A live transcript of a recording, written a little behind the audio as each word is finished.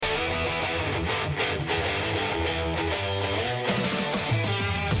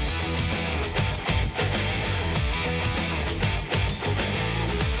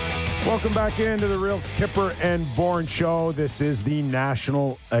Welcome back into the Real Kipper and Bourne Show. This is the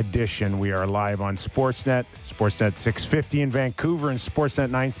national edition. We are live on Sportsnet 650 in Vancouver and Sportsnet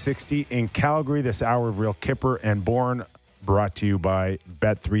 960 in Calgary. This hour of Real Kipper and Bourne brought to you by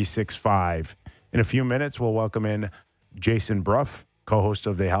Bet365. In a few minutes, we'll welcome in Jason Brough, co-host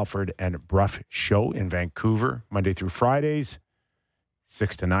of the Halford and Brough Show in Vancouver, Monday through Fridays,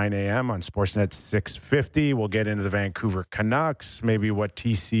 6 to 9 a.m. on Sportsnet 650. We'll get into the Vancouver Canucks, maybe what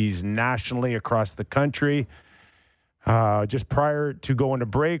TC's nationally across the country. Just prior to going to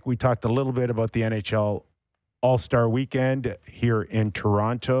break, we talked a little bit about the NHL All-Star Weekend here in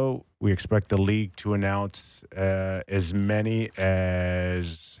Toronto. We expect the league to announce as many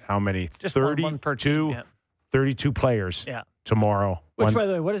as how many? Just 32, one per team, 32 players tomorrow. Which, by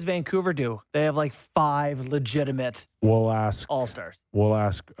the way, what does Vancouver do? They have like 5 legitimate All-Stars. We'll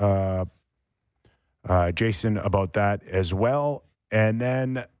ask Jason about that as well. And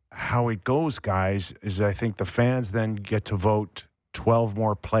then how it goes, guys, is I think the fans then get to vote 12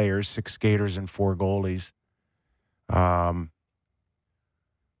 more players, 6 skaters and 4 goalies.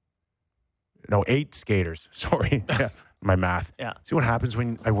 8 skaters. Sorry. My math. Yeah. See what happens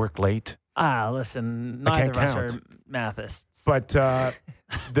when I work late? Listen, neither of us are mathists. But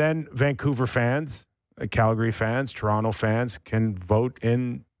then Vancouver fans, Calgary fans, Toronto fans can vote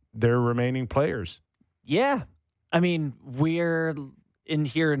in their remaining players. Yeah. I mean, we're in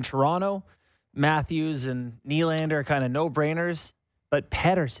here in Toronto. Matthews and Nylander are kind of no-brainers. But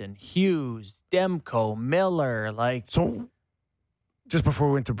Pettersson, Hughes, Demko, Miller, So just before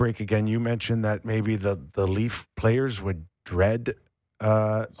we went to break again, you mentioned that maybe the Leaf players would dread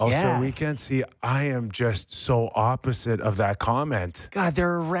All-Star Weekend. See, I am just so opposite of that comment. God,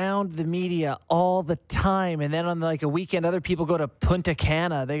 they're around the media all the time. And then on a weekend, other people go to Punta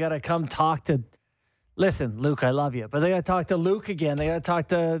Cana. They got to come talk to, listen, Luke, I love you. But they got to talk to Luke again. They got to talk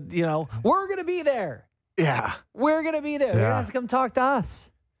to, we're going to be there. Yeah. We're going to be there. They're going to have to come talk to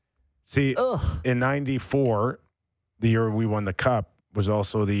us. See, in 94, the year we won the Cup, was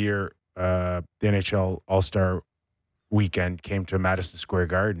also the year the NHL All-Star Weekend came to Madison Square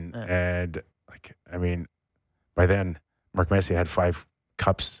Garden. And, by then, Mark Messier had 5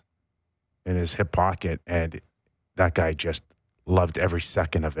 cups in his hip pocket, and that guy just loved every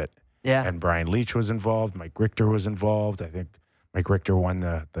second of it. Yeah. And Brian Leach was involved. Mike Richter was involved. I think Mike Richter won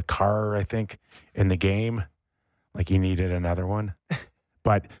the car, in the game. He needed another one.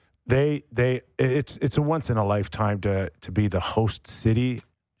 But it's a once in a lifetime to be the host city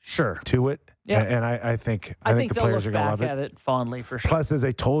to it. Yeah. And I think the they'll players are look going to back love it. at it fondly for sure. Plus, as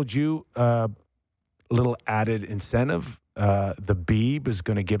I told you, a little added incentive. The Beeb is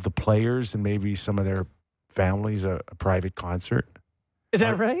going to give the players and maybe some of their families a private concert. Is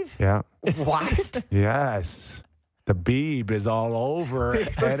that right? Yeah. What? Yes. The Beeb is all over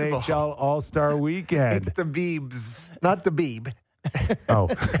NHL All-Star Weekend. It's the Beebs, not the Beeb. Oh.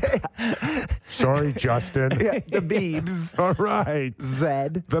 Sorry, Justin. Yeah, the Beebs. All right.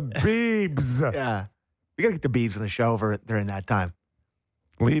 Zed. The Beebs. Yeah. We got to get the Beebs on the show during that time.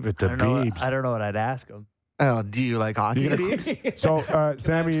 Leave it to Beebs. I don't know what I'd ask them. Oh, do you like hockey, Beebs? So,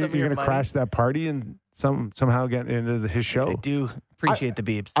 Sammy, you're going to money? crash that party and somehow get into his show? I do appreciate the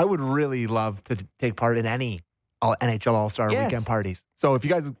Beebs. I would really love to take part in any NHL All-Star Weekend parties. So if you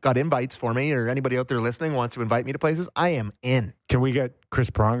guys got invites for me or anybody out there listening wants to invite me to places, I am in. Can we get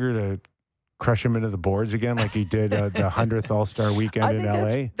Chris Pronger to crush him into the boards again like he did the 100th All-Star Weekend in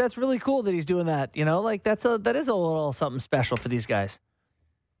L.A.? That's really cool that he's doing that. That is a little something special for these guys.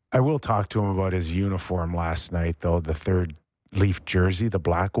 I will talk to him about his uniform last night, though, the 3rd Leaf jersey, the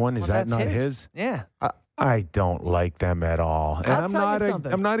black one. Is that not his? Yeah. I don't like them at all. And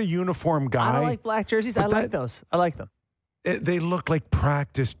I'm not a uniform guy. I don't like black jerseys. I like those. I like them. They look like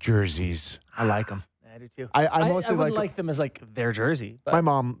practice jerseys. I like them. I do too. I mostly wouldn't like them as their jersey. But my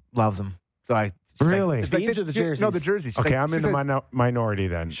mom loves them. So Really? The beams or the jerseys? No, the jerseys. Okay, I'm in the minority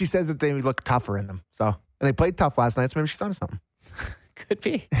then. She says that they look tougher in them. So, and they played tough last night, so maybe she's on something. Could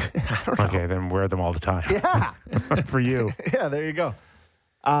be. I don't know. Okay, then wear them all the time. Yeah. For you. Yeah, there you go.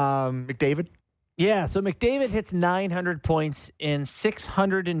 McDavid. Yeah, so McDavid hits 900 points in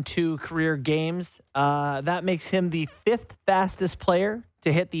 602 career games. That makes him the 5th fastest player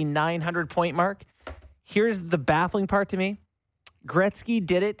to hit the 900-point mark. Here's the baffling part to me. Gretzky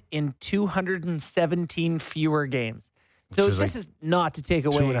did it in 217 fewer games. So this is not to take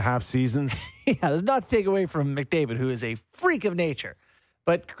away. 2.5 seasons. Yeah, it's not to take away from McDavid, who is a freak of nature.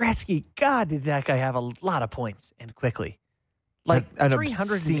 But Gretzky, God, did that guy have a lot of points and quickly.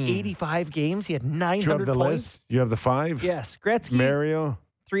 385 games. He had 900 Do you have the points. list? You have the 5? Yes. Gretzky. Mario.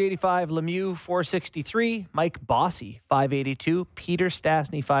 385. Lemieux, 463. Mike Bossy, 582. Peter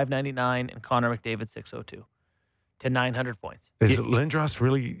Stastny, 599. And Connor McDavid, 602. To 900 points. Is Lindros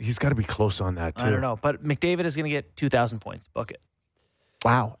really? He's got to be close on that, too. I don't know. But McDavid is going to get 2,000 points. Book it.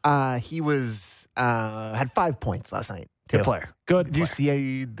 Wow. He was had 5 points last night. Good player. Good. Did you see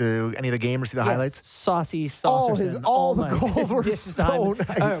any of the game or see the highlights? Saucy Saucerson. All the goals were so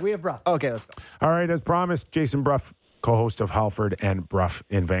nice. All right, we have Bruff. Okay, let's go. All right, as promised, Jason Bruff, co-host of Halford and Bruff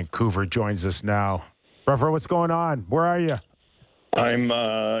in Vancouver, joins us now. Bruffer, what's going on? Where are you?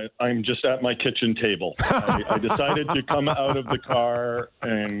 I'm just at my kitchen table. I decided to come out of the car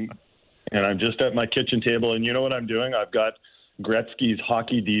and I'm just at my kitchen table. And you know what I'm doing? I've got Gretzky's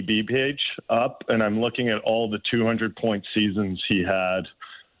Hockey DB page up, and I'm looking at all the 200-point seasons he had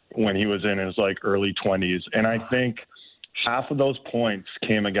when he was in his early 20s. And I think half of those points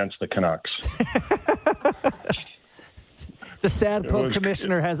came against the Canucks. The sad poke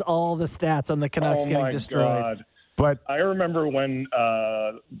commissioner has all the stats on the Canucks getting destroyed. God. But I remember when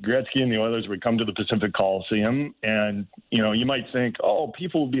Gretzky and the Oilers would come to the Pacific Coliseum, and you might think, oh,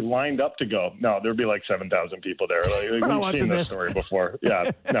 people would be lined up to go. No, there'd be 7,000 people there. We've seen this story before.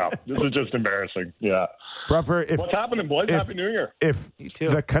 Yeah, no, this is just embarrassing. Yeah, Bruffer, what's happening, boys? Happy New Year. If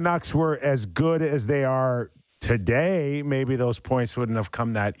the Canucks were as good as they are today, maybe those points wouldn't have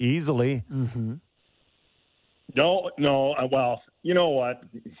come that easily. Mm-hmm. No. Well, you know what?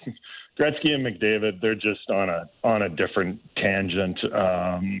 Gretzky and McDavid, they're just on a different tangent.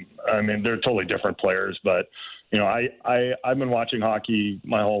 I mean, they're totally different players, but I've been watching hockey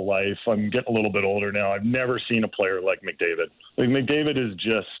my whole life. I'm getting a little bit older now. I've never seen a player like McDavid. McDavid is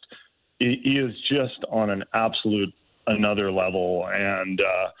just on an absolute another level, and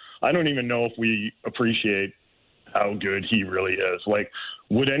I don't even know if we appreciate how good he really is.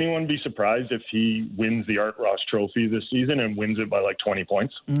 Would anyone be surprised if he wins the Art Ross Trophy this season and wins it by 20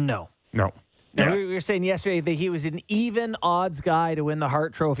 points? No. Yeah. We were saying yesterday that he was an even odds guy to win the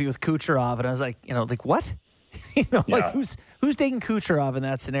Hart Trophy with Kucherov, and I was like, what? Who's taking Kucherov in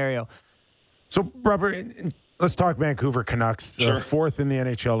that scenario? So, brother, let's talk Vancouver Canucks. Sure. Fourth in the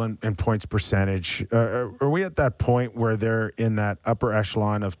NHL in points percentage. Are we at that point where they're in that upper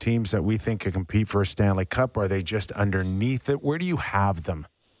echelon of teams that we think could compete for a Stanley Cup? Or are they just underneath it? Where do you have them?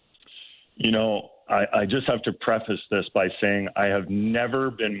 I just have to preface this by saying I have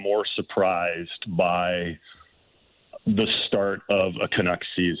never been more surprised by the start of a Canucks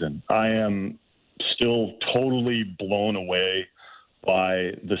season. I am still totally blown away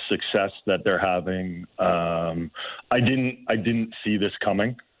by the success that they're having. I didn't see this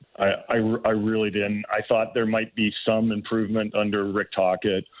coming. I really didn't. I thought there might be some improvement under Rick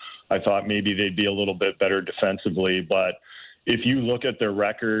Tocchet. I thought maybe they'd be a little bit better defensively, but if you look at their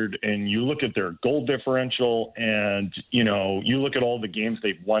record and you look at their goal differential and, you look at all the games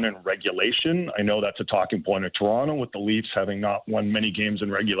they've won in regulation, I know that's a talking point of Toronto with the Leafs having not won many games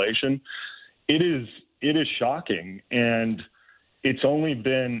in regulation. It is shocking. And it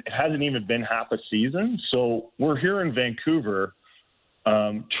hasn't even been half a season. So we're here in Vancouver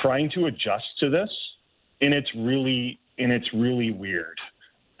trying to adjust to this. And it's really weird.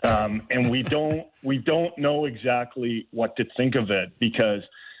 And we don't know exactly what to think of it because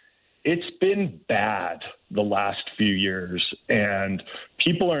it's been bad the last few years, and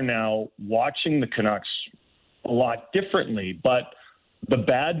people are now watching the Canucks a lot differently, but the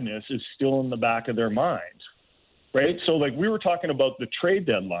badness is still in the back of their mind, right? So we were talking about the trade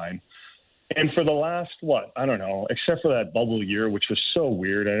deadline, and for the last, except for that bubble year, which was so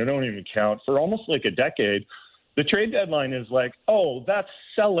weird, and I don't even count, for almost a decade, the trade deadline is that's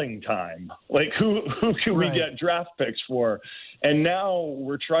selling time. Who can we get draft picks for? And now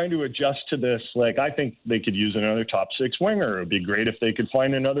we're trying to adjust to this. I think they could use another top six winger. It would be great if they could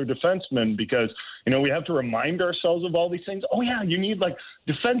find another defenseman because, we have to remind ourselves of all these things. Oh, yeah, you need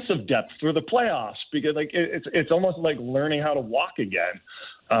defensive depth for the playoffs because it's almost like learning how to walk again.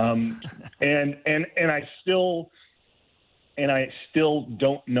 And I still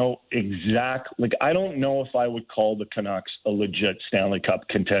don't know exactly. I don't know if I would call the Canucks a legit Stanley Cup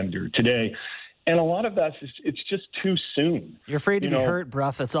contender today. And a lot of that's it's just too soon. You're afraid to be hurt,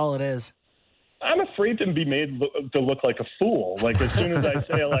 Bruff. That's all it is. I'm afraid to be made to look like a fool. As soon as I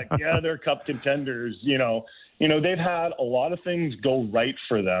say, they're Cup contenders, they've had a lot of things go right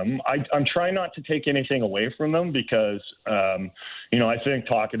for them. I'm trying not to take anything away from them because, I think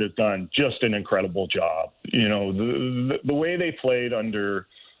Tocchet has done just an incredible job. The way they played under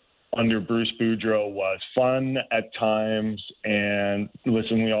Bruce Boudreau was fun at times. And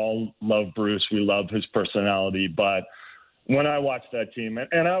listen, we all love Bruce. We love his personality. But when I watched that team,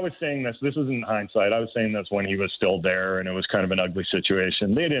 and I was saying this isn't hindsight. I was saying this when he was still there, and it was kind of an ugly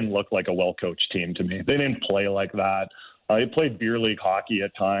situation. They didn't look like a well-coached team to me. They didn't play like that. They played beer league hockey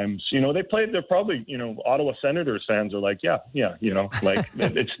at times. They're probably, Ottawa Senators fans are like, yeah, like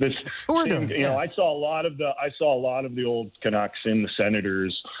it's this thing, I saw a lot of the old Canucks in the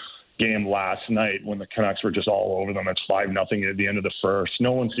Senators game last night when the Canucks were just all over them. It's 5-0 at the end of the first.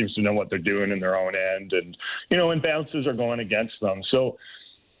 No one seems to know what they're doing in their own end, and and bounces are going against them. So,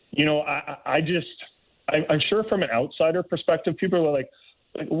 I'm sure from an outsider perspective, people are like,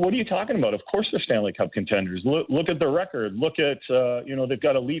 what are you talking about? Of course they're Stanley Cup contenders. Look at their record. Look at they've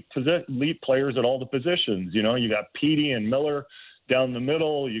got elite players at all the positions. You got Petey and Miller down the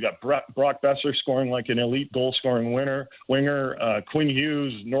middle. You got Brock Besser scoring like an elite goal-scoring winger. Quinn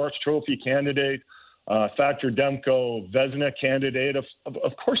Hughes, Norris Trophy candidate. Thatcher Demko, Vezina candidate. Of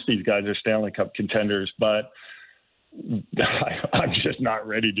course these guys are Stanley Cup contenders, but I'm just not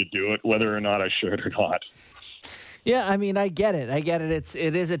ready to do it, whether or not I should or not. Yeah, I mean, I get it.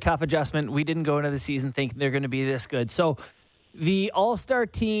 It is a tough adjustment. We didn't go into the season thinking they're going to be this good. So the All-Star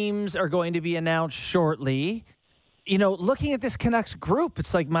teams are going to be announced shortly. Looking at this Canucks group,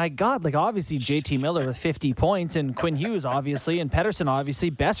 it's like, my God, like obviously JT Miller with 50 points and Quinn Hughes, obviously, and Pettersson, obviously.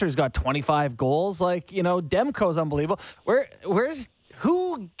 Besser's got 25 goals. Like, Demko's unbelievable.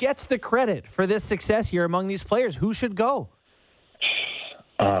 Who gets the credit for this success here among these players? Who should go?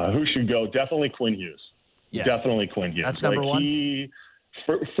 Who should go? Definitely Quinn Hughes. Yes. Definitely Quinn Hughes. That's number one? He,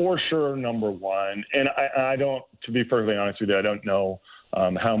 for sure, number one. And I don't, to be perfectly honest with you, I don't know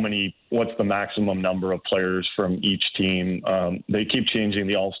what's the maximum number of players from each team. They keep changing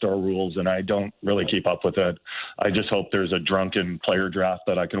the All-Star rules, and I don't really keep up with it. I just hope there's a drunken player draft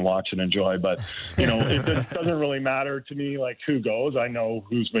that I can watch and enjoy. But, it doesn't really matter to me, like, who goes. I know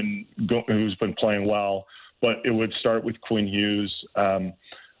who's been playing well, but it would start with Quinn Hughes.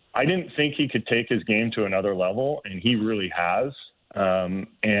 I didn't think he could take his game to another level, and he really has.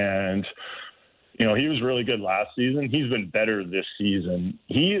 He was really good last season. He's been better this season.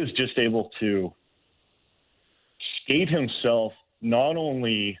 He is just able to skate himself, not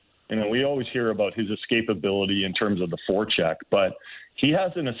only, we always hear about his escapability in terms of the forecheck, but he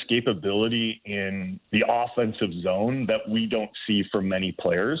has an escapability in the offensive zone that we don't see from many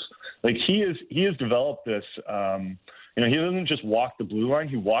players. Like he has developed this, he doesn't just walk the blue line.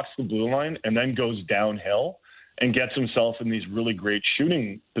 He walks the blue line and then goes downhill and gets himself in these really great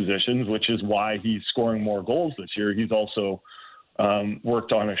shooting positions, which is why he's scoring more goals this year. He's also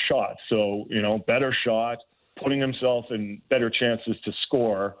worked on his shot. So, better shot, putting himself in better chances to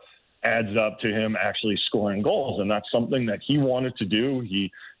score adds up to him actually scoring goals. And that's something that he wanted to do.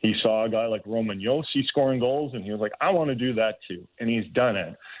 He saw a guy like Roman Josi scoring goals, and he was like, I want to do that too. And he's done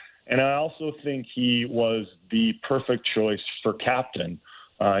it. And I also think he was the perfect choice for captain.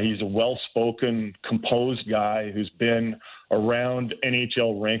 He's a well-spoken, composed guy who's been around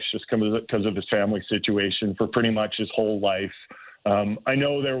NHL ranks just because of his family situation for pretty much his whole life. I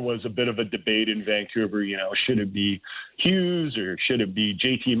know there was a bit of a debate in Vancouver, should it be Hughes or should it be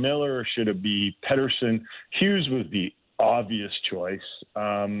JT Miller or should it be Pettersson? Hughes was the obvious choice.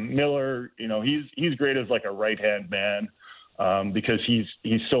 Miller, he's great as like a right-hand man. Because he's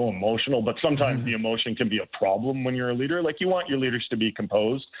so emotional, but sometimes the emotion can be a problem when you're a leader. Like you want your leaders to be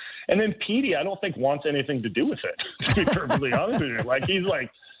composed. And then Petey, I don't think wants anything to do with it, to be perfectly honest with you. Like he's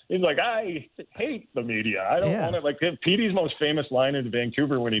like, I hate the media. I don't want it. Like Petey's most famous line in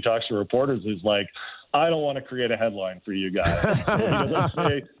Vancouver when he talks to reporters is like, I don't want to create a headline for you guys.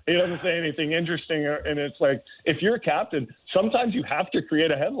 He doesn't say anything interesting. And it's like, if you're a captain, sometimes you have to create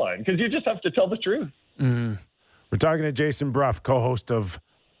a headline because you just have to tell the truth. Mm. We're talking to Jason Brough, co-host of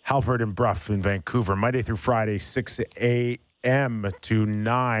Halford and Brough in Vancouver, Monday through Friday, 6 a.m. to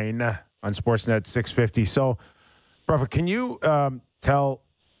 9 on Sportsnet 650. So, Brough, can you tell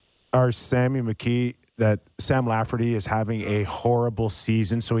our Sammy McKee that Sam Lafferty is having a horrible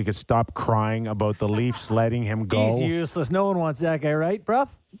season so he could stop crying about the Leafs letting him go? He's useless. No one wants that guy, right, Brough?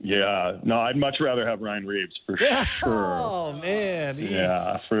 Yeah. No, I'd much rather have Ryan Reeves for sure. Oh, man.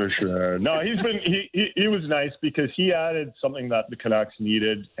 Yeah, for sure. No, he was nice because he added something that the Canucks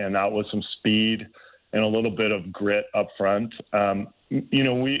needed, and that was some speed and a little bit of grit up front.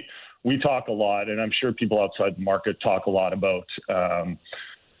 We talk a lot, and I'm sure people outside the market talk a lot about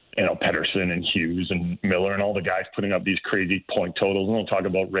Pettersson and Hughes and Miller and all the guys putting up these crazy point totals. And we'll talk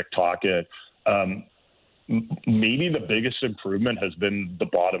about Rick Tocchet. Maybe the biggest improvement has been the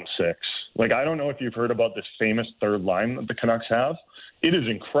bottom six. Like, I don't know if you've heard about this famous third line that the Canucks have. It is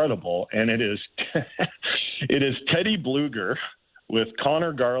incredible. And it is Teddy Bluger with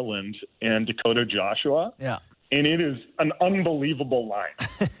Connor Garland and Dakota Joshua. Yeah. and it is an unbelievable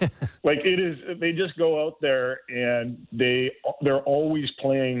line. Like it is, they just go out there and they're always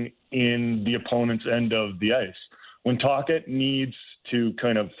playing in the opponent's end of the ice. When Tocchet needs to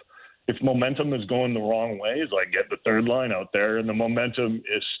kind of, if momentum is going the wrong way, is like get the third line out there and the momentum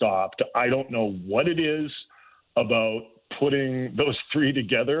is stopped. I don't know what it is about putting those three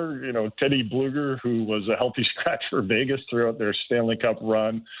together. You know, Teddy Bluger, who was a healthy scratch for Vegas throughout their Stanley Cup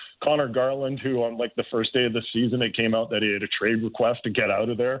run. Connor Garland, who on like the first day of the season, it came out that he had a trade request to get out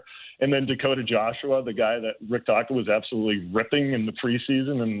of there. And then Dakota Joshua, the guy that Rick Tocchet was absolutely ripping in the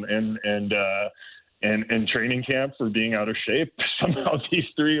preseason and training camp for being out of shape. Somehow these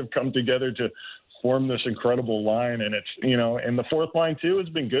three have come together to form this incredible line. And it's, you know, and the fourth line too has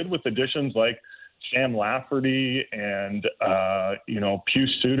been good with additions like Sam Lafferty and, Pew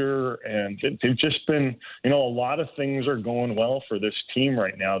Suter. And they've just been, you know, a lot of things are going well for this team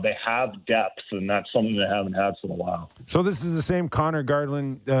right now. They have depth, and that's something they haven't had for a while. So this is the same Connor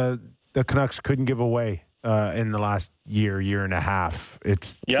Garland the Canucks couldn't give away in the last year and a half.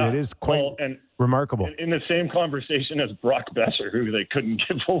 It is quite remarkable. In the same conversation as Brock Besser, who they couldn't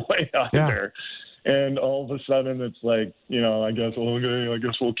give away either. Yeah. And all of a sudden, it's like, you know, I guess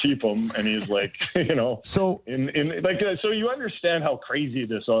we'll keep him. And he's like, you know, so so you understand how crazy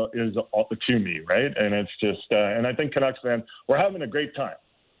this is to me, right? And it's just, and I think Canucks fans, we're having a great time.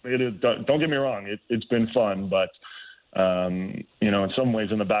 It is. Don't get me wrong, it's been fun, but in some ways,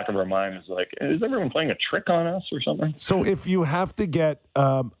 in the back of our mind, is like, is everyone playing a trick on us or something? So if you have to get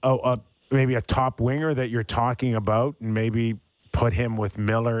maybe a top winger that you're talking about, and maybe put him with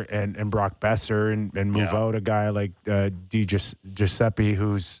Miller and Brock Besser and move out a guy like Di Giuseppe,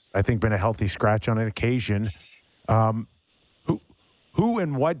 who's, I think, been a healthy scratch on an occasion. Who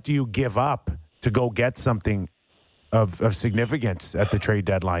and what do you give up to go get something of significance at the trade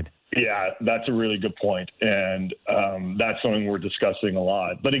deadline? Yeah, that's a really good point. And that's something we're discussing a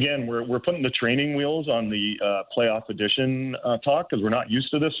lot. But again, we're putting the training wheels on the playoff edition talk because we're not used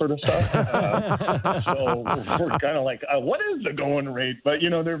to this sort of stuff. So we're kind of like, what is the going rate? But, you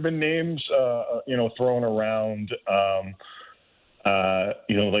know, there have been names, thrown around,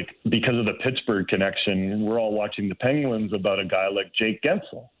 like because of the Pittsburgh connection. We're all watching the Penguins about a guy like Jake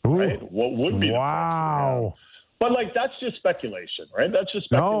Gensel, right? What would be wow. But, like, that's just speculation, right? That's just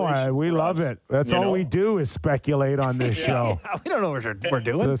speculation. No, we love it. That's all we do is speculate on this show. We don't know what we're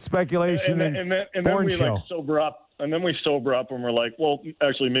doing. The speculation and then we, like, sober up. And then we sober up and we're like, well,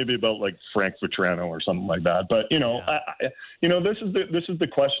 actually, maybe about, like, Frank Vetrano or something like that. But, you know, this is the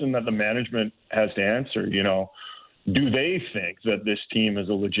question that the management has to answer, you know. Do they think that this team is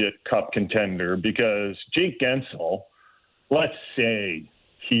a legit cup contender? Because Jake Gensel, let's say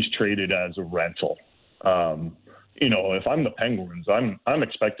he's traded as a rental. If I'm the Penguins, I'm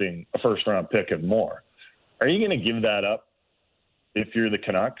expecting a first-round pick and more. Are you going to give that up if you're the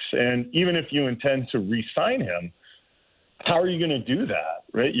Canucks? And even if you intend to re-sign him, how are you going to do that,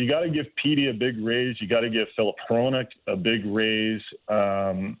 right? You got to give Petey a big raise. You got to give Filip Hronek a big raise.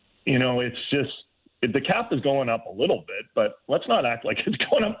 It's just the cap is going up a little bit, but let's not act like it's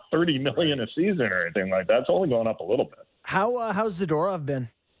going up $30 million a season or anything like that. It's only going up a little bit. How's Zadorov been?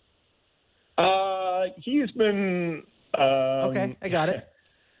 He's been okay. I got it.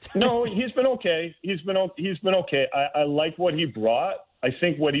 No, he's been okay. He's been okay. I like what he brought. I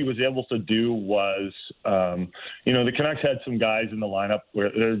think what he was able to do was, the Canucks had some guys in the lineup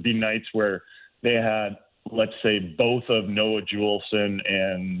where there'd be nights where they had, let's say, both of Noah Juulsen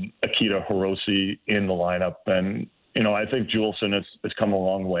and Akita Hirose in the lineup. And, I think Juulsen has come a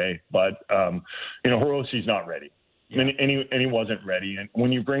long way, but, Hirose's not ready. Yeah. And he wasn't ready. And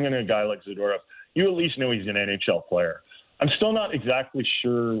when you bring in a guy like Zadorov, you at least know he's an NHL player. I'm still not exactly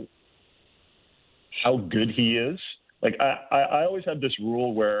sure how good he is. Like, I always have this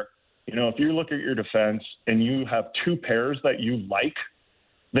rule where, if you look at your defense and you have two pairs that you like,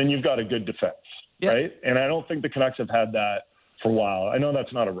 then you've got a good defense, right? And I don't think the Canucks have had that for a while. I know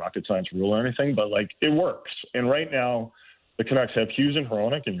that's not a rocket science rule or anything, but, like, it works. And right now, the Canucks have Hughes and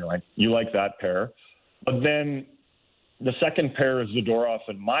Hronek, and you like that pair. But then the second pair is Zadorov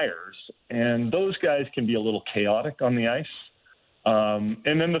and Myers, and those guys can be a little chaotic on the ice.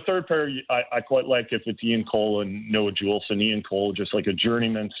 And then the third pair, I quite like if it's Ian Cole and Noah Juulsen. Ian Cole, just like a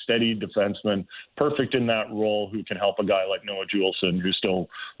journeyman, steady defenseman, perfect in that role, who can help a guy like Noah Juulsen, who's still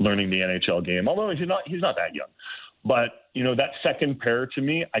learning the NHL game. Although he's not that young. But, that second pair to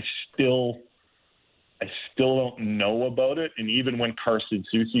me, I still don't know about it. And even when Carson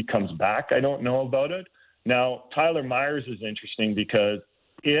Soucy comes back, I don't know about it. Now, Tyler Myers is interesting because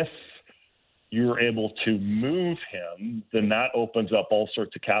if you're able to move him, then that opens up all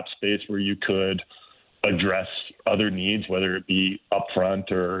sorts of cap space where you could address other needs, whether it be up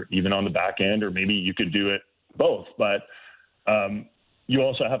front or even on the back end, or maybe you could do it both. But you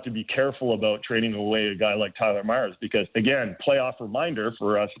also have to be careful about trading away a guy like Tyler Myers because, again, playoff reminder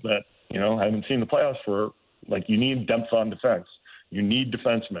for us that, haven't seen the playoffs for, you need depth on defense. You need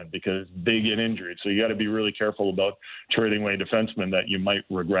defensemen because they get injured. So you got to be really careful about trading away defensemen that you might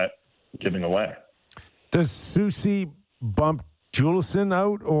regret giving away. Does Soucy bump Juleson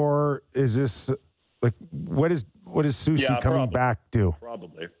out, or is this what is Soucy coming back to?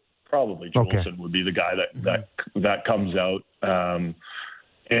 Probably Juleson would be the guy that comes out.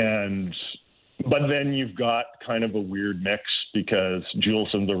 But then you've got kind of a weird mix because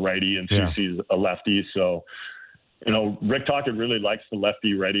Juleson's a righty and Soucy's a lefty. So, Rick Tocchet really likes the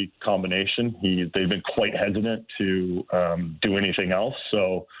lefty-righty combination. They've been quite hesitant to do anything else.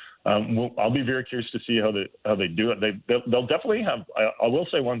 So I'll be very curious to see how they do it. They'll definitely have. I will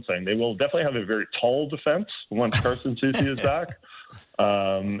say one thing: they will definitely have a very tall defense once Carson Soucy is back.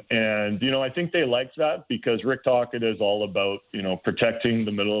 I think they like that because Rick Tocchet is all about protecting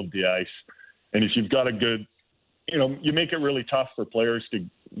the middle of the ice. And if you've got a good, you make it really tough for players to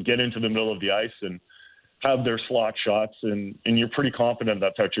get into the middle of the ice and have their slot shots, and you're pretty confident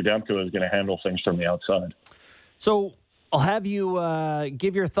that Petr Demko is going to handle things from the outside. So I'll have you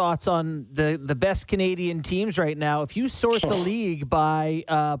give your thoughts on the best Canadian teams right now. If you sort the league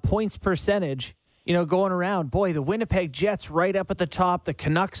by points percentage, going around, boy, the Winnipeg Jets right up at the top. The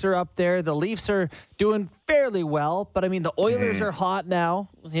Canucks are up there. The Leafs are doing fairly well, but the Oilers are hot now.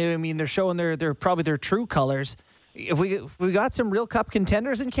 They're showing their probably their true colors. If we got some real cup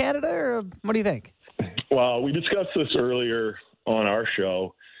contenders in Canada, or what do you think? Well, we discussed this earlier on our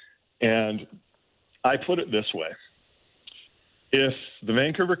show, and I put it this way. If the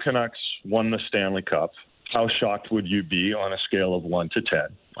Vancouver Canucks won the Stanley Cup, how shocked would you be on a scale of 1 to 10?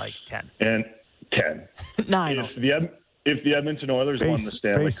 Like 10. And 10. 9. If the Edmonton Oilers won the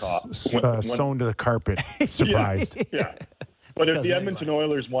Stanley Cup. Sewn to the carpet. Surprised. Yeah. But if the Edmonton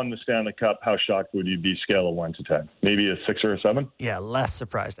Oilers won the Stanley Cup, how shocked would you be scale of 1 to 10? Maybe a 6 or a 7? Yeah, less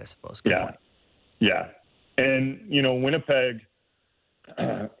surprised, I suppose. Good point. Yeah. And, Winnipeg,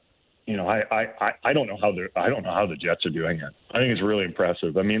 I don't know how the Jets are doing it. I think it's really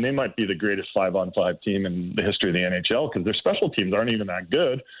impressive. I mean, they might be the greatest 5-on-5 team in the history of the NHL because their special teams aren't even that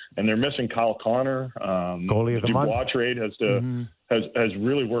good, and they're missing Kyle Connor. Goalie of the month. Dubois trade has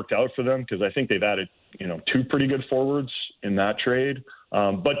really worked out for them because I think they've added 2 pretty good forwards in that trade.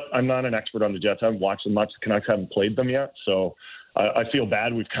 But I'm not an expert on the Jets. I haven't watched them much. The Canucks haven't played them yet, so I feel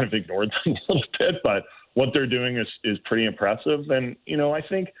bad. We've kind of ignored them a little bit, but what they're doing is pretty impressive. And I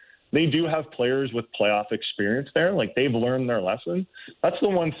think they do have players with playoff experience there. Like, they've learned their lesson. That's the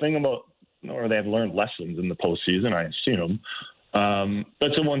one thing or they have learned lessons in the postseason, I assume.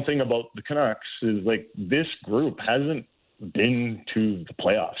 That's the one thing about the Canucks is, this group hasn't been to the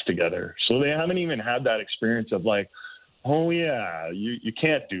playoffs together. So they haven't even had that experience of you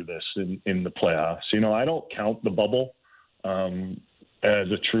can't do this in the playoffs. I don't count the bubble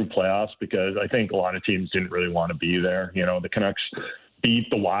as a true playoffs because I think a lot of teams didn't really want to be there. The Canucks beat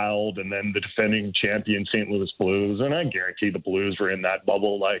the Wild and then the defending champion St. Louis Blues, and I guarantee the Blues were in that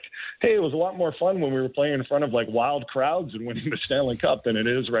bubble hey, it was a lot more fun when we were playing in front of wild crowds and winning the Stanley Cup than it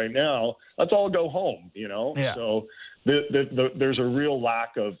is right now. Let's all go home, Yeah. So there's a real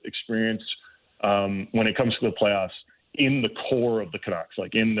lack of experience when it comes to the playoffs in the core of the Canucks,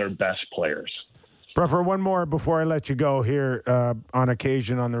 in their best players. Bruffer, one more before I let you go here. On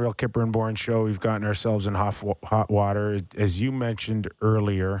occasion on the Real Kipper and Bourne show, we've gotten ourselves in hot water. As you mentioned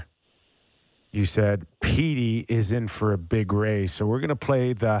earlier, you said Petey is in for a big raise. So we're going to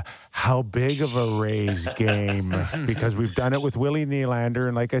play the how big of a raise game because we've done it with Willie Nylander.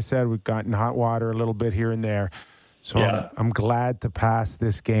 And like I said, we've gotten hot water a little bit here and there. So I'm glad to pass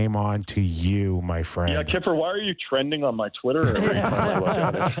this game on to you, my friend. Yeah, Kipper, why are you trending on my Twitter?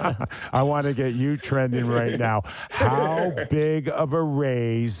 I want to get you trending right now. How big of a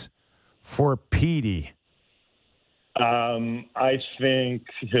raise for Petey? I think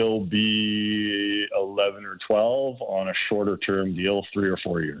he'll be 11 or 12 on a shorter term deal, 3 or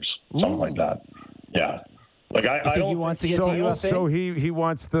 4 years, something like that. Yeah. I think he wants to get to UFA? So he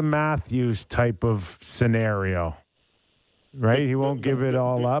wants the Matthews type of scenario. Right? He won't give it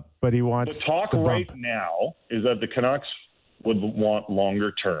all up, but he wants the talk right now is that the Canucks would want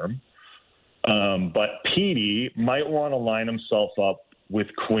longer term. But Petey might want to line himself up with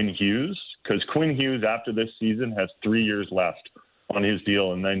Quinn Hughes because Quinn Hughes, after this season, has 3 years left on his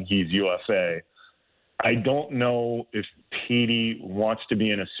deal, and then he's UFA. I don't know if Petey wants to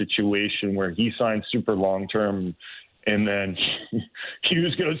be in a situation where he signs super long-term And then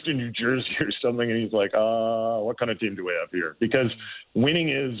Hughes goes to New Jersey or something, and he's like, what kind of team do we have here? Because winning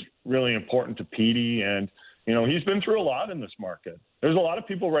is really important to Petey, and, he's been through a lot in this market. There's a lot of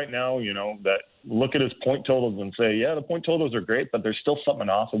people right now, that look at his point totals and say, yeah, the point totals are great, but there's still something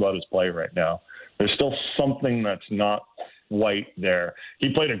off about his play right now. There's still something that's not quite there.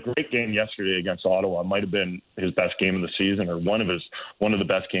 He played a great game yesterday against Ottawa. It might have been his best game of the season, or one of the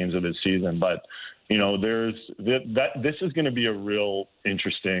best games of his season, but this is going to be a real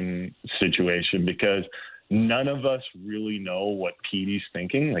interesting situation because none of us really know what Petey's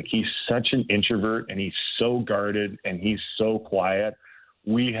thinking. Like, he's such an introvert, and he's so guarded, and he's so quiet.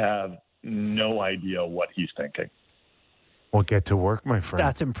 We have no idea what he's thinking. We'll get to work, my friend.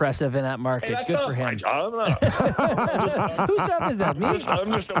 That's impressive in that market. Hey, Good for him. My job. Whose job is that? Me?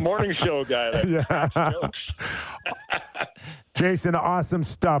 I'm just a morning show guy. Jason, awesome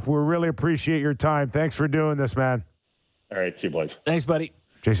stuff. We really appreciate your time. Thanks for doing this, man. All right. See you, boys. Thanks, buddy.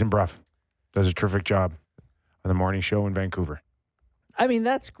 Jason Bruff does a terrific job on the morning show in Vancouver. I mean,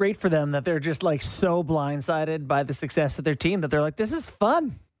 that's great for them that they're just so blindsided by the success of their team that they're like, this is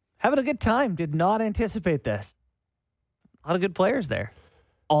fun. Having a good time. Did not anticipate this. A lot of good players there,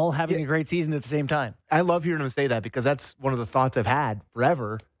 all having a great season at the same time. I love hearing him say that because that's one of the thoughts I've had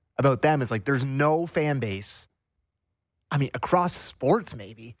forever about them. Is like there's no fan base, across sports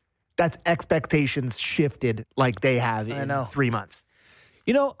maybe, that's expectations shifted like they have in 3 months.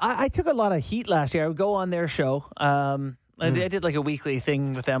 I took a lot of heat last year. I would go on their show. I did a weekly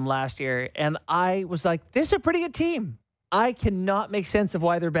thing with them last year, and I was like, this is a pretty good team. I cannot make sense of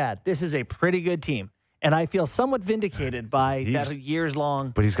why they're bad. This is a pretty good team. And I feel somewhat vindicated by that years long.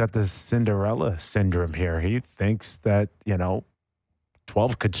 But he's got the Cinderella syndrome here. He thinks that,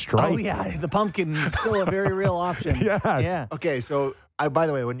 12 could strike. Oh, yeah. The pumpkin is still a very real option. Yes. Yeah. Okay, so, by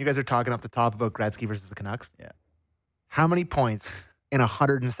the way, when you guys are talking off the top about Gretzky versus the Canucks, yeah, how many points in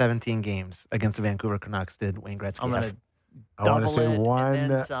 117 games against the Vancouver Canucks did Wayne Gretzky have? I want to say one.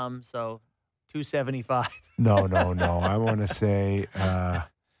 And then some, so 275. No. I want to say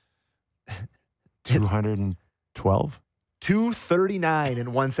 212? 239 and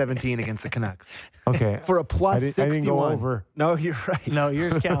 117 against the Canucks. Okay. For a plus 61. I didn't go over. No, you're right. No,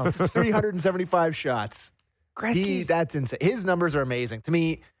 yours counts. 375 shots. That's insane. His numbers are amazing. To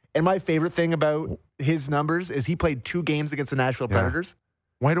me, and my favorite thing about his numbers is he played 2 games against the Nashville Predators.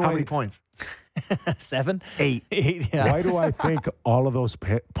 How many points? 7? 8. 8, yeah. Why do I think all of those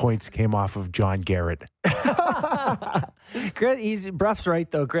points came off of John Garrett? Bruff's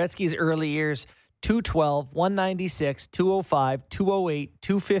right, though. Gretzky's early years, 212, 196, 205, 208,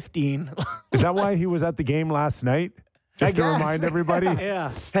 215. Is that why he was at the game last night? Just to remind everybody?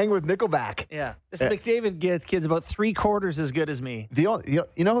 Yeah. Hang with Nickelback. Yeah. This McDavid kid's about 3/4 as good as me.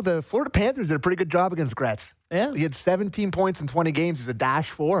 The Florida Panthers did a pretty good job against Gretz. Yeah. He had 17 points in 20 games. He was a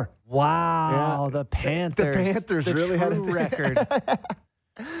 -4. Wow. Yeah. The Panthers. The Panthers really had a record.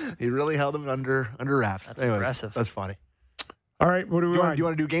 He really held him under wraps. That's impressive. That's funny. All right, what do we want? Do you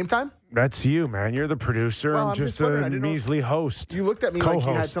want to do game time? That's you, man. You're the producer. Well, I'm just a measly host. You looked at me co-host.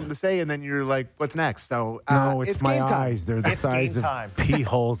 like you had something to say, and then you're like, what's next? So no, it's my game time. eyes. They're the size of pea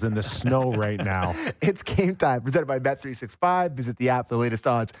holes in the snow right now. It's game time. Presented by Bet365. Visit the app for the latest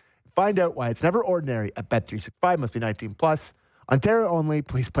odds. Find out why it's never ordinary at Bet365. Must be 19 plus. Ontario only.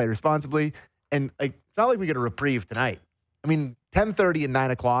 Please play responsibly. And it's not like we get a reprieve tonight. 10:30 and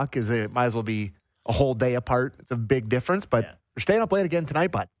 9 o'clock might as well be a whole day apart. It's a big difference, but we're staying up late again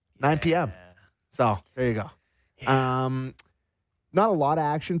tonight, bud. 9 p.m. So there you go. Yeah. Not a lot of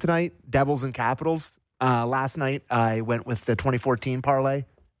action tonight. Devils and Capitals. Last night I went with the 2014 parlay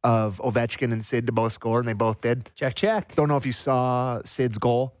of Ovechkin and Sid to both score, and they both did. Check. Don't know if you saw Sid's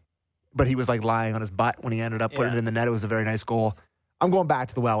goal, but he was lying on his butt when he ended up putting it in the net. It was a very nice goal. I'm going back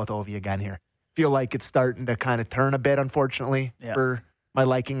to the well with Ovi again here. Feel like it's starting to kind of turn a bit, unfortunately, for my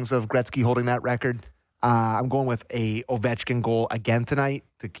likings of Gretzky holding that record. I'm going with a Ovechkin goal again tonight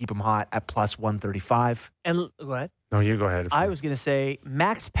to keep him hot at plus 135. And what? No, you go ahead. I was going to say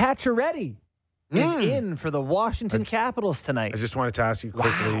Max Pacioretty is in for the Washington Capitals tonight. I just wanted to ask you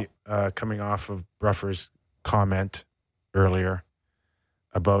quickly, coming off of Bruffer's comment earlier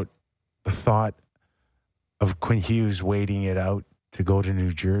about the thought of Quinn Hughes waiting it out to go to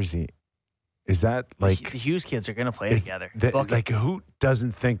New Jersey. Is that the Hughes kids are going to play together? Who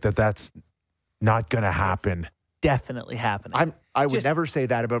doesn't think that that's not going to happen? It's definitely happening. I would never say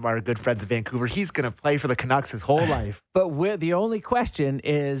that about our good friends in Vancouver. He's going to play for the Canucks his whole life. But the only question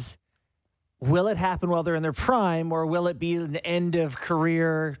is, will it happen while they're in their prime, or will it be an end of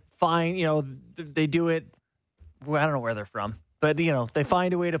career? Fine, they do it. Well, I don't know where they're from, but they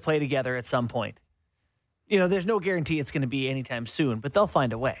find a way to play together at some point. there's no guarantee it's going to be anytime soon, but they'll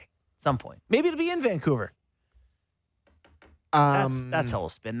find a way at some point. Maybe it'll be in Vancouver. That's how we'll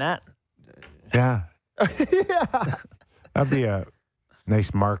spin that. Yeah. Yeah. That'd be a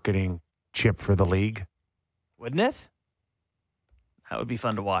nice marketing chip for the league. Wouldn't it? That would be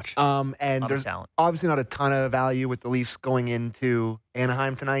fun to watch. And there's talent. obviously not a ton of value with the Leafs going into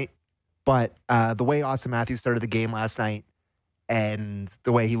Anaheim tonight, but the way Austin Matthews started the game last night and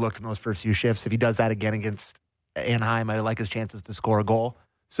the way he looked in those first few shifts, if he does that again against Anaheim, I like his chances to score a goal.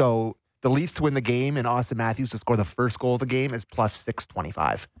 So the Leafs to win the game and Austin Matthews to score the first goal of the game is plus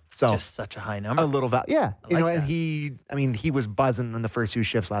 625. So Just such a high number. a little value. Yeah. I like And that. he was buzzing in the first few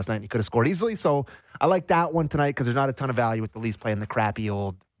shifts last night and he could have scored easily. So I like that one tonight because there's not a ton of value with the Leafs playing the crappy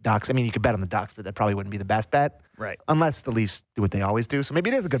old Ducks. I mean, you could bet on the Ducks, but that probably wouldn't be the best bet. Right. Unless the Leafs do what they always do. So maybe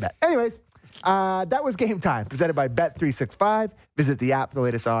it is a good bet. Anyways, that was Game Time, presented by Bet365. Visit the app for the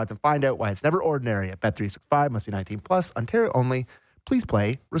latest odds and find out why it's never ordinary at Bet365. Must be 19 plus. Ontario only. Please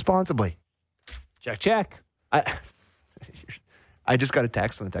play responsibly. Check. I just got a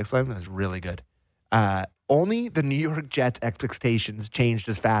text on the text line. That was really good. Only the New York Jets' expectations changed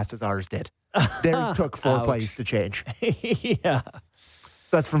as fast as ours did. Theirs took 4 Ouch. plays to change. Yeah.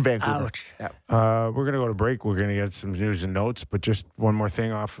 That's from Vancouver. Ouch. Yeah. We're going to go to break. We're going to get some news and notes, but just one more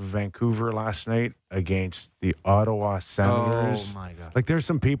thing off of Vancouver last night against the Ottawa Senators. Oh, my God. Like, there's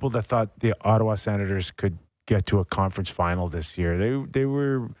some people that thought the Ottawa Senators could get to a conference final this year. They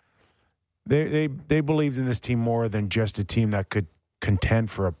believed in this team more than just a team that could contend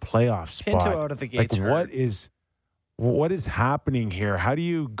for a playoff spot. Pinto out of the gates. Like, what is happening here? How do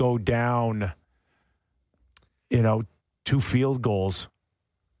you go down, 2 field goals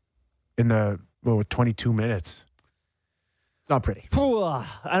in the 22 minutes? It's not pretty.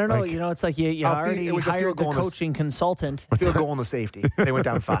 I don't know. Like- It's like you already it was a hired field the goal in the- coaching consultant. Field goal in the safety. They went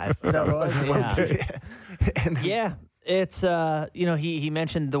down 5. Is that what it was? Yeah. And Yeah, it's he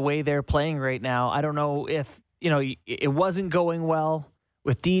mentioned the way they're playing right now. I don't know if it wasn't going well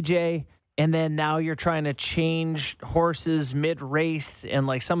with DJ, and then now you're trying to change horses mid-race, and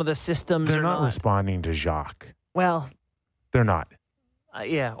like some of the systems They're are not responding to Jacques. well. They're not.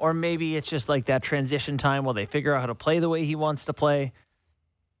 Yeah, or maybe it's just like that transition time while they figure out how to play the way he wants to play.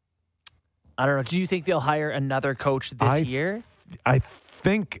 I don't know. Do you think they'll hire another coach this year? I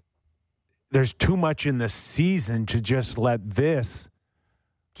think there's too much in the season to just let this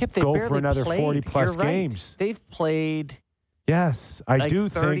Kip, they go barely for another played. 40-plus You're right. games. They've played. Yes, I Like do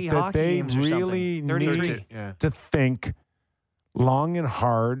 30 think that hockey they games or really something. 33. need Yeah. to think long and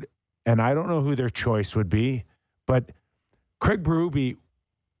hard, and I don't know who their choice would be, but Craig Berube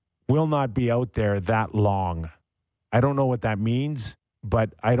will not be out there that long. I don't know what that means,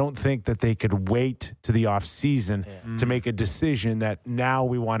 but I don't think that they could wait to the offseason to make a decision that now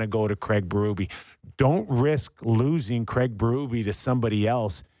we want to go to Craig Berube. Don't risk losing Craig Berube to somebody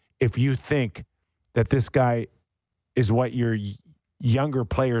else if you think that this guy is what your younger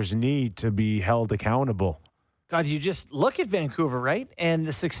players need to be held accountable. God, you just look at Vancouver, right? And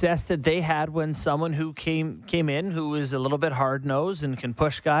the success that they had when someone who came in who was a little bit hard-nosed and can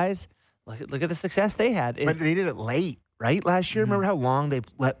push guys. Look at the success they had. But they did it late, right? Last year, remember how long they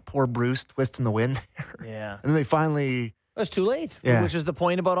let poor Bruce twist in the wind there? Yeah. And then they finally... It was too late, Yeah. which is the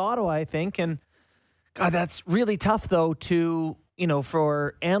point about Ottawa, I think. And, God, that's really tough, though, to,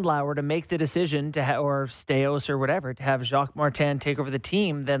 for Andlauer to make the decision to or Steos or whatever, to have Jacques Martin take over the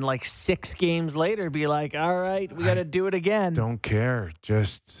team, then, 6 games later, be like, all right, we got to do it again. Don't care.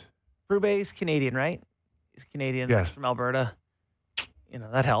 Just Roubaix Canadian, right? He's Canadian. Yes. From Alberta.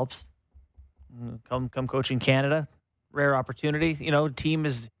 That helps. Come coach in Canada. Rare opportunity. Team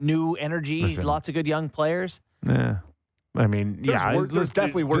is new energy. Listen. Lots of good young players. yeah. I mean, There's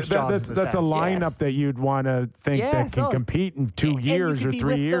definitely worse jobs in the That's a sense. lineup Yes. that you'd want to think Yeah, that can so- compete in 2 And you years could or be 3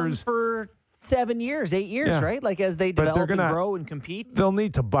 with them years. for 7 years, 8 years, Yeah. right? Like as they But they're develop and gonna- grow and compete They'll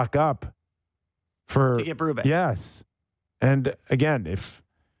need to buck up for to get Brubeck. Yes. And again, if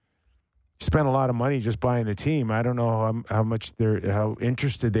you spend a lot of money just buying the team, I don't know how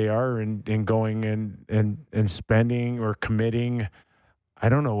interested they are in going and spending or committing. I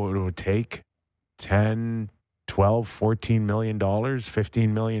don't know what it would take. 10, 12, $14 million, $15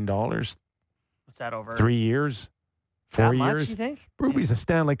 million, What's that over? 3 years, 4 That much, years. you think? Ruby's a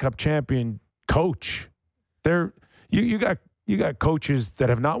Stanley Cup champion coach. You got coaches that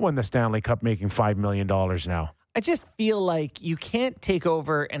have not won the Stanley Cup making $5 million now. I just feel like you can't take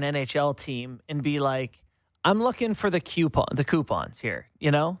over an NHL team and be like, I'm looking for the coupons here.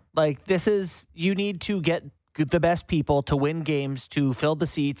 You need to get the best people to win games, to fill the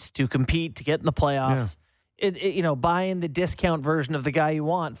seats, to compete, to get in the playoffs. buying the discount version of the guy you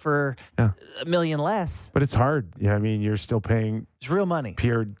want for $1 million less. But it's hard. Yeah, I mean, you're still paying. It's real money.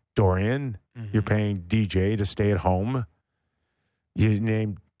 Pierre Dorian. Mm-hmm. You're paying DJ to stay at home. You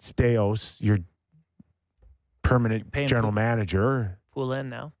named Steos your permanent general manager. Pull in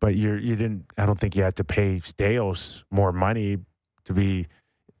now. But you didn't. I don't think you had to pay Steos more money to be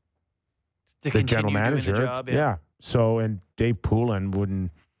the general manager. The job, yeah. So, and Dave Poulin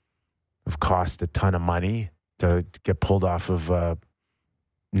wouldn't have cost a ton of money to get pulled off of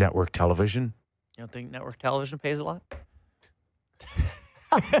network television. You don't think network television pays a lot?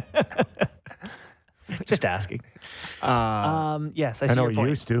 Just asking. Yes, I know your point.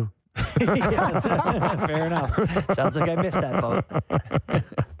 It used to. Yes, fair enough. Sounds like I missed that boat.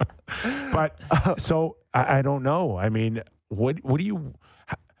 But so I don't know. I mean, what do you?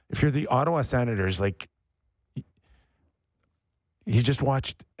 If you're the Ottawa Senators, like you just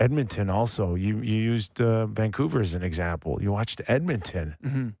watched Edmonton. Also, you used Vancouver as an example. You watched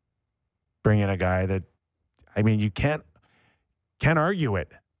Edmonton bring in a guy that, I mean, you can't argue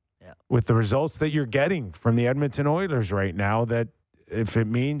it with the results that you're getting from the Edmonton Oilers right now. That if it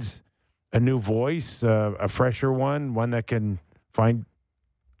means a new voice, a fresher one that can find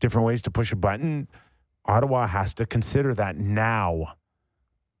different ways to push a button, Ottawa has to consider that now.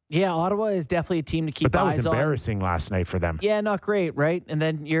 Yeah, Ottawa is definitely a team to keep eyes on. But that was embarrassing last night for them. Yeah, not great, right? And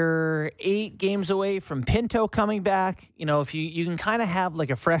then you're 8 games away from Pinto coming back. You know, if you can kind of have like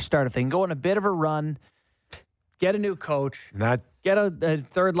a fresh start, if they can go on a bit of a run, get a new coach, get a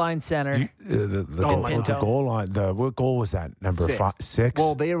third line center. What goal was that? Number 6?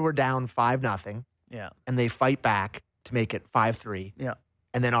 Well, they were down 5-0. Yeah. And they fight back to make it 5-3. Yeah.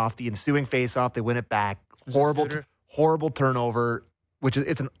 And then off the ensuing faceoff, they win it back. Horrible turnover, which is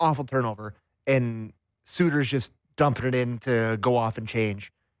it's an awful turnover. And Suter's just dumping it in to go off and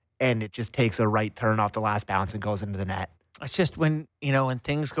change. And it just takes a right turn off the last bounce and goes into the net. It's just when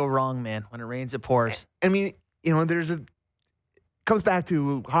things go wrong, man. When it rains, it pours. I mean, comes back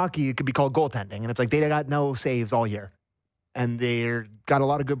to hockey, it could be called goaltending. And it's like they got no saves all year. And they've got a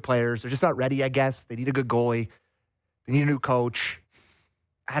lot of good players. They're just not ready, I guess. They need a good goalie. They need a new coach.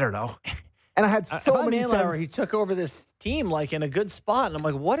 I don't know. And I had so many sense. He took over this team like in a good spot. And I'm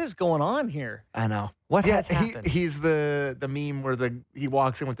like, what is going on here? I know. What has happened? He's the meme where he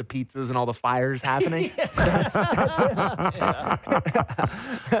walks in with the pizzas and all the fires happening. That's him.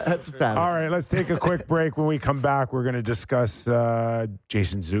 That's what's happening. All right, let's take a quick break. When we come back, we're going to discuss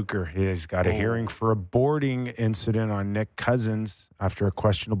Jason Zucker. He's got a hearing for a boarding incident on Nick Cousins after a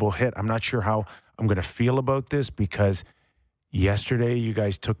questionable hit. I'm not sure how I'm going to feel about this because yesterday you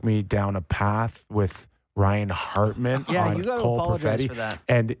guys took me down a path with Ryan Hartman on you got to Cole apologize Perfetti, for that.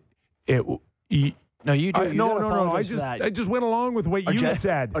 And no, you do. No. I just went along with what you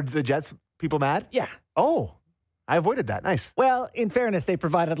said. Are the Jets people mad? Yeah. Oh, I avoided that. Nice. Well, in fairness, they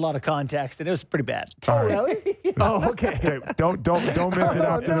provided a lot of context, and it was pretty bad. Oh, really? Oh, okay. Don't miss it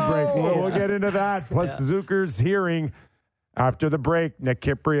after the break. We'll get into that. Plus Zucker's hearing after the break. Nick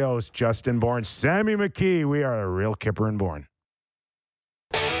Kiprios, Justin Bourne, Sammy McKee. We are a real Kipper and Bourne.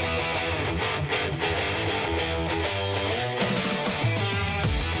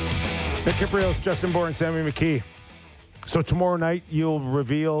 Nick Kiprios, Justin Bourne, Sammy McKee. So tomorrow night you'll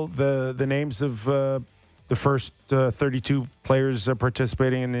reveal the names of the first 32 players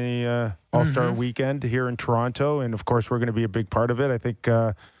participating in the All-Star Weekend here in Toronto, and of course we're going to be a big part of it. I think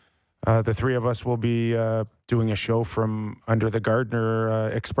the three of us will be doing a show from under the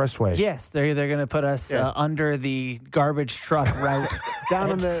Gardner Expressway. Yes, they're going to put us under the garbage truck route.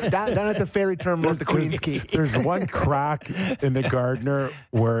 down at the ferry terminal at the Queen's Quay. There's one crack in the Gardner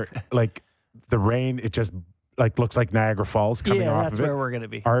where like the rain, it just like looks like Niagara Falls coming off of it. Yeah, that's where we're going to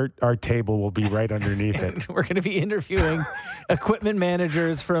be. Our table will be right underneath it. We're going to be interviewing equipment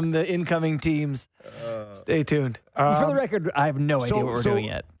managers from the incoming teams. Stay tuned. For the record, I have no idea what we're doing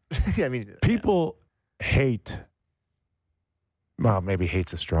yet. Yeah, I mean, people hate, well, maybe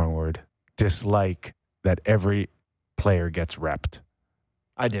hate's a strong word, dislike that every player gets repped.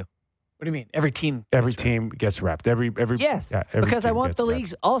 I do. What do you mean? Every team gets repped. Every yes, because I want the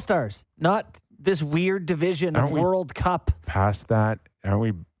league's all-stars, not this weird division of World Cup. Past that, aren't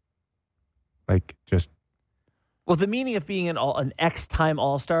we like just... Well, the meaning of being an X-time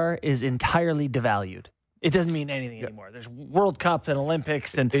all-star is entirely devalued. It doesn't mean anything anymore. There's World Cup and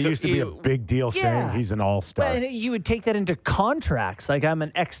Olympics. And it used to be a big deal saying he's an all-star. Well, and you would take that into contracts. Like, I'm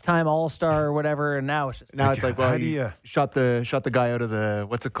an X-time all-star or whatever, and now it's just... Now it's like, well, you shot the guy out of the...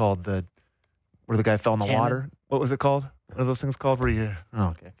 What's it called? Where the guy fell in the water? What was it called? What are those things called where you... Oh,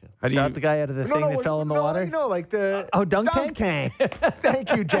 okay. How do Shot the guy out of the thing that fell in the water? No, like the... Dunk tank.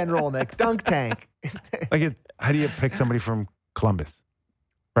 Thank you, General Nick. Dunk tank. How do you pick somebody from Columbus?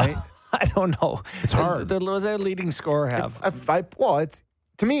 Right? I don't know. It's hard. What does their leading scorer have?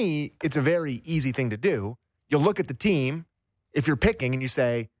 To me, it's a very easy thing to do. You'll look at the team, if you're picking, and you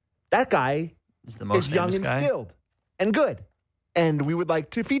say, that guy is young and skilled and good, and we would like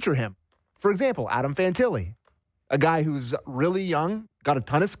to feature him. For example, Adam Fantilli, a guy who's really young, got a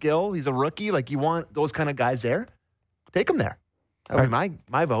ton of skill. He's a rookie. You want those kind of guys there. Take him there. That would be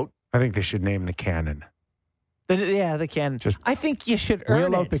my vote. I think they should name the cannon. The cannon. I think you should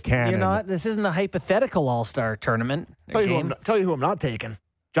earn wheel out it. the cannon. This isn't a hypothetical all-star tournament. Tell you who I'm not taking.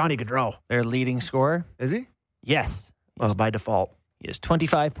 Johnny Gaudreau. Their leading scorer. Is he? Yes. Well, by default. He has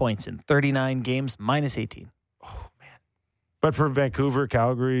 25 points in 39 games, minus 18. Oh, man. But for Vancouver,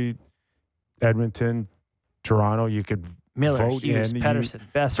 Calgary, Edmonton, Toronto, you could Miller, vote Hughes, in. Pettersson,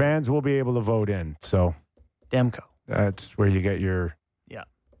 Best. Fans will be able to vote in. So Demko. that's where you get your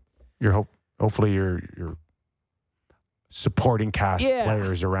hopefully your supporting cast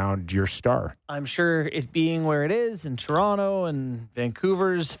players around your star. I'm sure it being where it is in Toronto and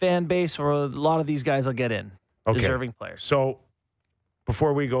Vancouver's fan base, or a lot of these guys will get in. Okay. Deserving players. So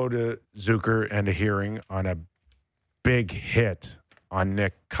before we go to Zucker and a hearing on a big hit on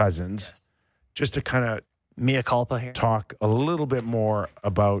Nick Cousins, just to kind of mea culpa here, talk a little bit more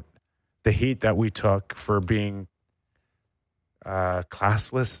about the heat that we took for being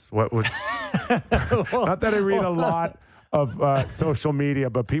classless. What was not that I read a lot of social media,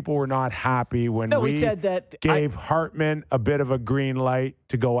 but people were not happy when we said that gave Hartman a bit of a green light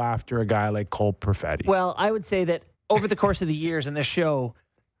to go after a guy like Cole Perfetti. Well, I would say that over the course of the years in this show,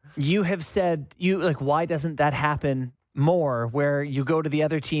 you have said, why doesn't that happen more, where you go to the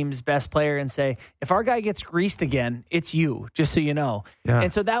other team's best player and say, if our guy gets greased again, it's you, just so you know. Yeah.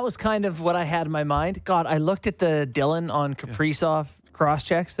 And so that was kind of what I had in my mind. God, I looked at the Dylan on Kaprizov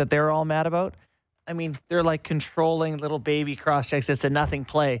cross-checks that they're all mad about. I mean, they're like controlling little baby cross-checks. It's a nothing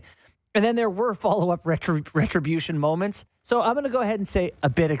play. And then there were follow-up retribution moments. So I'm going to go ahead and say a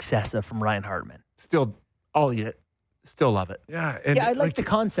bit excessive from Ryan Hartman. Still, still love it. Yeah. I like the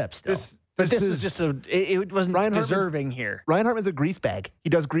concept still. This is just it wasn't Ryan deserving here. Ryan Hartman's a grease bag. He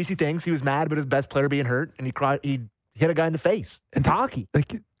does greasy things. He was mad about his best player being hurt, and he hit a guy in the face. And hockey.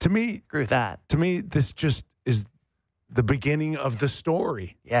 To me, agree with that. To me, this just is the beginning of the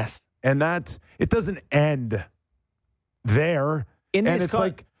story. Yes. And it doesn't end there. It's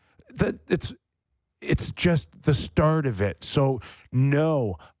just the start of it. So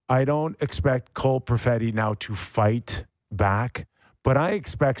no, I don't expect Cole Perfetti now to fight back, but I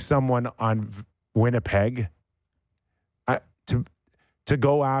expect someone on Winnipeg to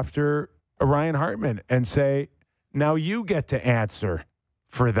go after Ryan Hartman and say, now you get to answer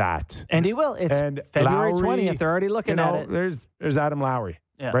for that. And he will. It's February 20th. They're already looking at it. There's Adam Lowry.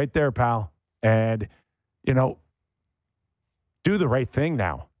 Yeah. Right there, pal. And, do the right thing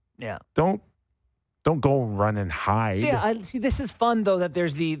now. Yeah. Don't go run and hide. Yeah, this is fun, though, that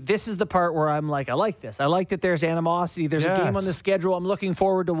this is the part where I'm like, I like this. I like that there's animosity. There's a game on the schedule I'm looking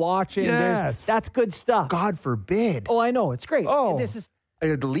forward to watching. Yes. That's good stuff. God forbid. Oh, I know. It's great. Oh. This is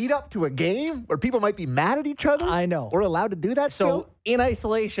the lead up to a game where people might be mad at each other. I know. We're allowed to do that So, in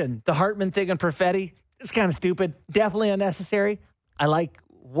isolation, the Hartman thing and Perfetti is kind of stupid. Definitely unnecessary. I like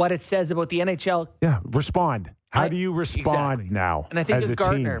what it says about the NHL. Yeah, respond. How do you respond now? And I think as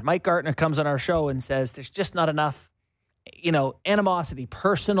if Mike Gartner comes on our show and says there's just not enough, animosity,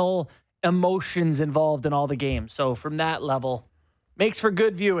 personal emotions involved in all the games. So from that level, makes for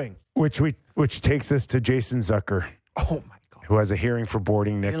good viewing. Which takes us to Jason Zucker. Oh my God. Who has a hearing for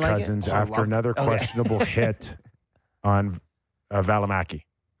boarding Nick Cousins after another questionable hit on Valimaki.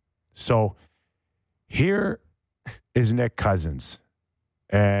 So here is Nick Cousins.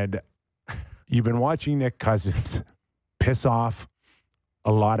 And you've been watching Nick Cousins piss off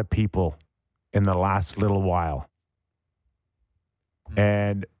a lot of people in the last little while.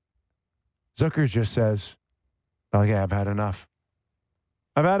 And Zucker just says, oh, yeah, I've had enough.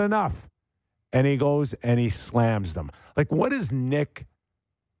 I've had enough. And he goes and he slams them. What does Nick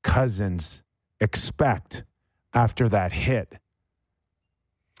Cousins expect after that hit?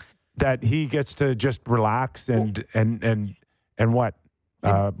 That he gets to just relax and what?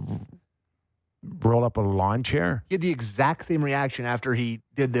 Roll up a lawn chair? He had the exact same reaction after he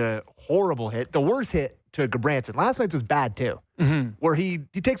did the horrible hit, the worst hit to Gabranson. Last night's was bad too, where he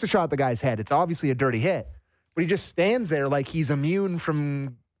takes a shot at the guy's head. It's obviously a dirty hit, but he just stands there like he's immune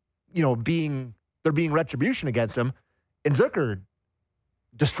from, there being retribution against him. And Zucker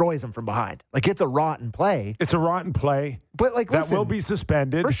destroys him from behind. Like, it's a rotten play. It's a rotten play. But, like, That listen, will be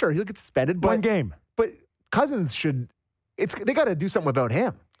suspended. for sure, he'll get suspended. But, One game. But Cousins they got to do something about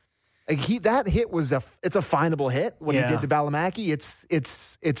him. Like, that hit it's a finable hit. What he did to Valimaki,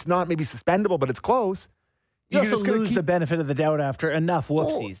 it's not maybe suspendable, but it's close. You also lose the benefit of the doubt after enough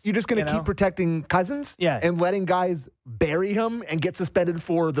whoopsies. You're just going to keep protecting Cousins and letting guys bury him and get suspended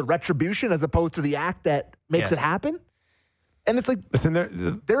for the retribution as opposed to the act that makes it happen? And it's like,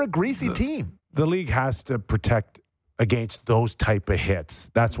 listen, they're a greasy team. The league has to protect against those type of hits.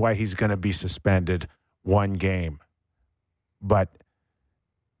 That's why he's going to be suspended one game. But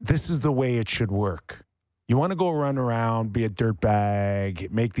this is the way it should work. You want to go run around, be a dirtbag,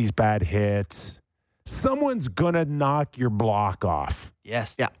 make these bad hits. Someone's going to knock your block off.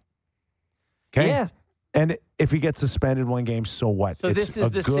 Yes. Yeah. Okay? Yeah. And if he gets suspended one game, so what? So this is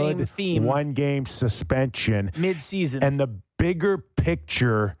the same theme. One-game suspension. Mid-season. And the bigger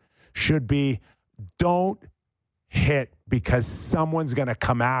picture should be don't hit because someone's going to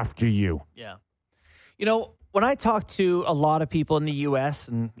come after you. Yeah. You know, when I talk to a lot of people in the U.S.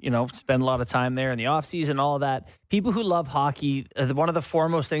 and, spend a lot of time there in the offseason, all of that, people who love hockey, one of the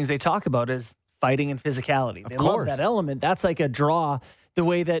foremost things they talk about is fighting and physicality. They love that element. That's like a draw. The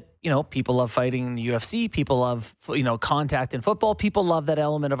way that, people love fighting in the UFC, people love, contact in football, people love that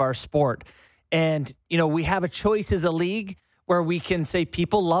element of our sport. And, we have a choice as a league where we can say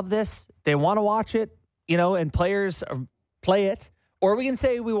people love this, they want to watch it, and players play it. Or we can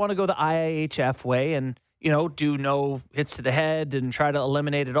say we want to go the IIHF way and, do no hits to the head and try to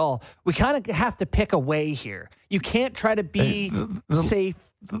eliminate it all. We kind of have to pick a way here. You can't try to be safe.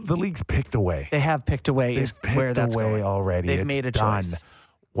 The league's picked away. They have picked away. They've picked away already. They've it's made a done. choice.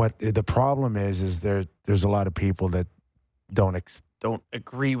 What the problem is there's a lot of people that don't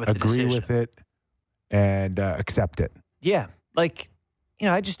agree with the decision. Agree with it and accept it. Yeah,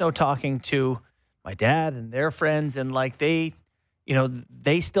 I just know talking to my dad and their friends, and they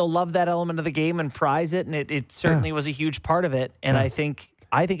still love that element of the game and prize it, and it certainly was a huge part of it. And I think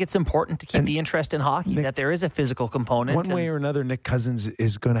it's important to keep the interest in hockey, that there is a physical component. One way or another, Nick Cousins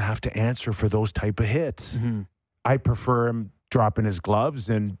is going to have to answer for those type of hits. Mm-hmm. I prefer him dropping his gloves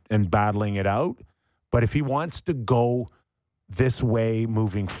and battling it out. But if he wants to go this way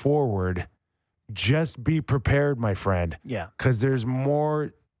moving forward, just be prepared, my friend. Yeah. Because there's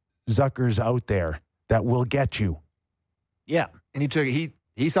more Zuckers out there that will get you. Yeah. And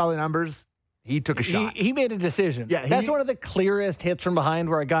he saw the numbers. He took a shot. He made a decision. Yeah, that's one of the clearest hits from behind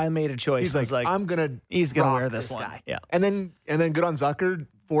where a guy made a choice. He's like, he's gonna rock wear this one. guy. Yeah. And then good on Zucker.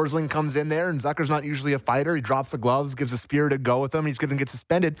 Forsling comes in there, and Zucker's not usually a fighter. He drops the gloves, gives a spirited go with him. He's going to get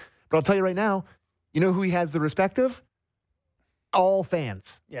suspended. But I'll tell you right now, you know who he has the respect of? All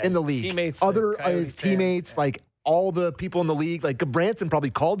fans in the league. Teammates, his teammates, all the people in the league. Like, Branson probably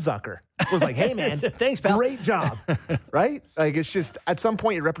called Zucker. Was like, hey, man, thanks, pal. Great job. Right? Like, it's just, at some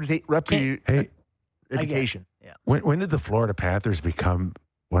point, your reputation. Yeah. When did the Florida Panthers become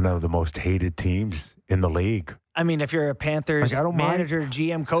one of the most hated teams in the league? I mean, if you're a Panthers manager,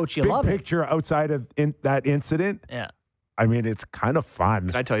 GM, coach, you love it. Big picture outside of that incident. Yeah. I mean, it's kind of fun.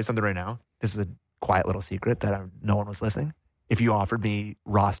 Can I tell you something right now? This is a quiet little secret that no one was listening. If you offered me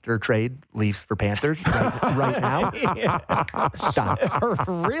roster trade Leafs for Panthers right now,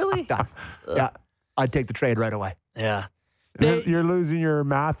 done. Really? Done. Yeah, I'd take the trade right away. Yeah. You're losing your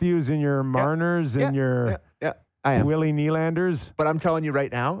Matthews and your Marners and your I am. Willie Nylanders. But I'm telling you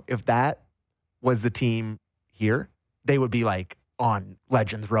right now, if that was the team here, they would be on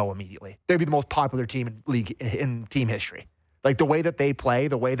Legends Row immediately. They'd be the most popular team in team history. Like, the way that they play,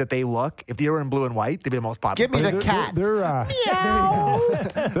 the way that they look, if they were in blue and white, they'd be the most popular. Give me the Cats. They're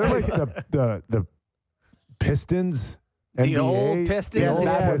like the Pistons. The NBA. old Pistons.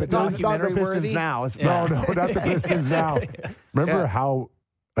 It's not the Pistons now. No, not the Pistons now. Remember how,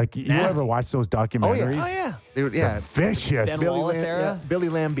 you ever watch those documentaries? Oh, yeah. They were, They're vicious. Ben Wallace era? Billy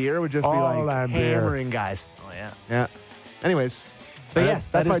Lambier would just be Lambier. hammering guys. Oh, yeah. Yeah. Anyways. But yes,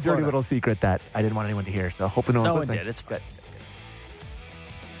 that's my dirty dirty little secret that I didn't want anyone to hear. So hopefully no one's listening. No one did. It's good.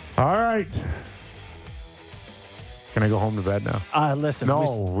 All right. Can I go home to bed now? Listen.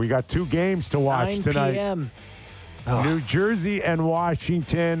 No, we got 2 games to watch 9 tonight. p.m. New Jersey and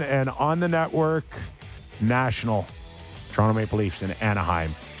Washington, and on the network, National, Toronto Maple Leafs and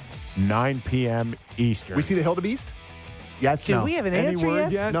Anaheim, 9 p.m. Eastern. We see the Hildebeest? Yes, Did no. we have an Any answer word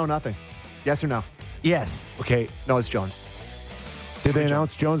yet? yet? No, nothing. Yes or no? Yes. Okay. No, it's Jones. Did they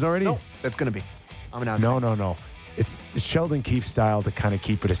announce Jones already? No, that's going to be. I'm announcing. No. It's Sheldon Keefe's style to kind of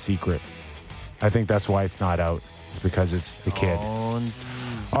keep it a secret. I think that's why it's not out. It's because it's the kid. Jones.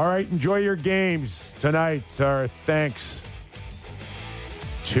 All right, enjoy your games tonight. Thanks.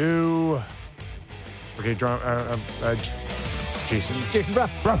 to. Okay, Jason. Jason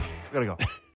Bruff. We gotta go.